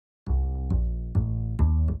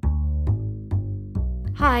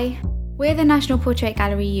Hi, we're the National Portrait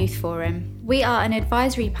Gallery Youth Forum. We are an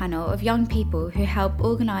advisory panel of young people who help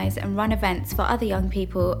organise and run events for other young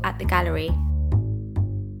people at the gallery.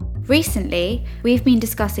 Recently, we've been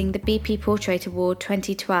discussing the BP Portrait Award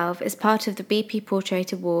 2012 as part of the BP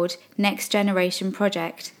Portrait Award Next Generation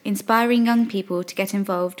project, inspiring young people to get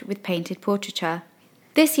involved with painted portraiture.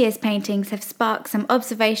 This year's paintings have sparked some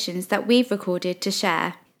observations that we've recorded to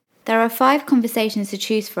share. There are 5 conversations to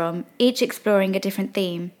choose from, each exploring a different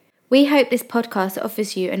theme. We hope this podcast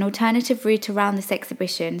offers you an alternative route around this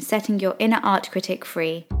exhibition, setting your inner art critic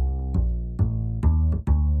free.